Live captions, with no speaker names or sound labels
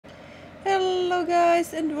Hello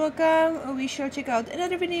guys and welcome. We shall check out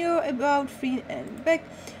another video about Freen and Beck.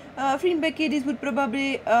 FREENBECKY, this would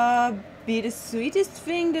probably be the sweetest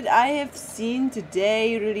thing that I have seen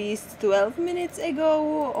today, released 12 minutes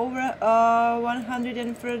ago, over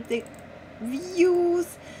 130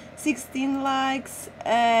 views, 16 likes,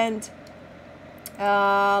 and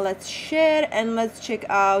let's share and let's check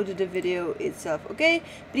out the video itself. Okay,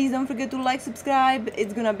 please don't forget to like, subscribe,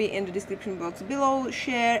 it's gonna be in the description box below,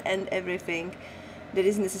 share and everything that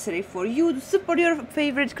is necessary for you to support your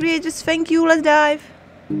favorite creators. Thank you, let's dive.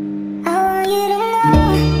 I want you to know, I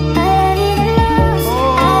love you to know,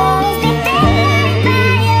 I'll always be there by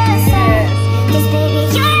your side. 'Cause baby,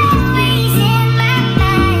 you're always in my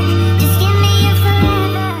mind. Just give me your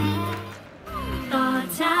forever. ต่อ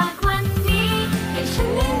จากวันนี้ให้ฉัน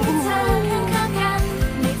เล่นกับเธอข้างๆกัน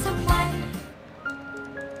ในทุกวัน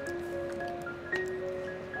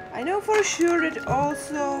I know for sure that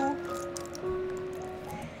also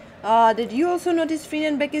that you also notice Freen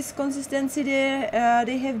and Becky's consistency there.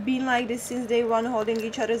 They have been like this since day one, holding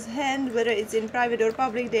each other's hand, whether it's in private or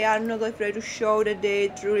public. They are not afraid to show that they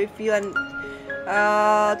truly feel and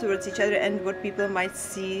towards each other and what people might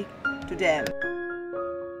see to them.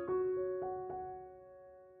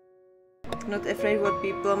 Not afraid what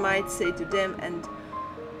people might say to them and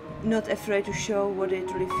not afraid to show what they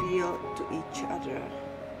truly feel to each other.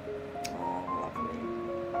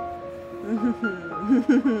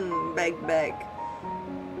 Back.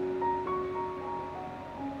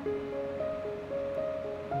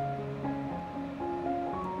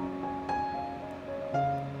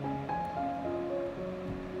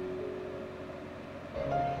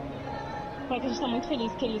 Só que a gente está muito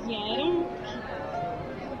feliz que eles vieram.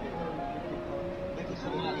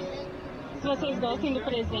 Se vocês gostem do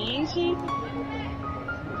presente.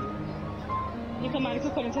 E tomara que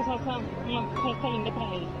o Corinthians faça uma festa linda pra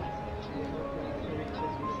eles.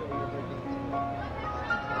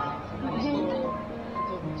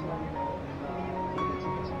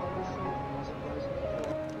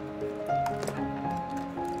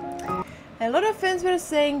 A lot of fans were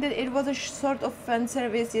saying that it was a sort of fan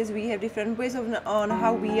service. Yes, we have different ways on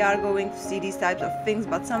how we are going to see these types of things,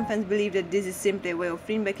 but some fans believe that this is simply a way of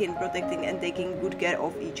FREENBECKY in protecting and taking good care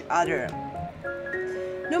of each other.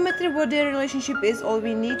 No matter what their relationship is, all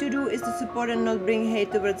we need to do is to support and not bring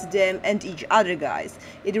hate towards them and each other, guys.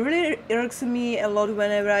 It really irks me a lot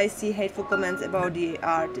whenever I see hateful comments about the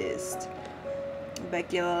artist.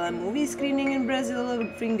 Becky movie screening in Brazil,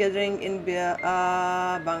 Freen gathering in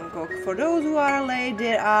Bangkok. For those who are late,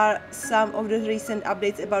 there are some of the recent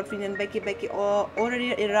updates about Freen and Becky. Becky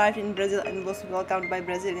already arrived in Brazil and was welcomed by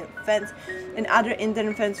Brazilian fans and other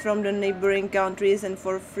intern fans from the neighboring countries, and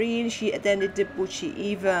for Freen, she attended the Pucci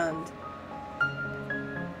event.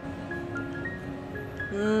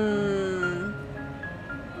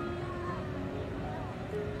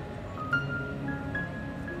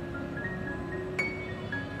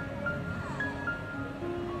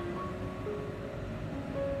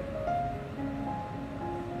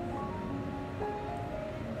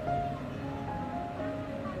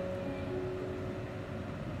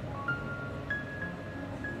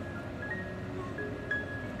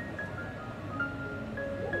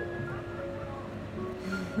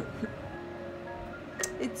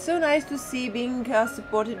 It's so nice to see being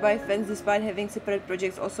supported by fans despite having separate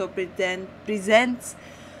projects. Also presents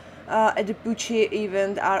at the Pucci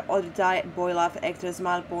event are Odita, Boy Love, actors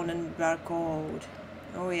Malpone and Barcode.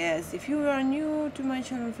 Oh yes, if you are new to my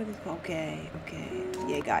channel, okay,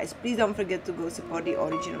 yeah guys, please don't forget to go support the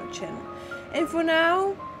original channel. And for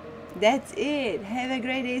now, that's it. Have a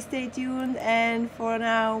great day, stay tuned, and for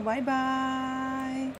now, bye bye.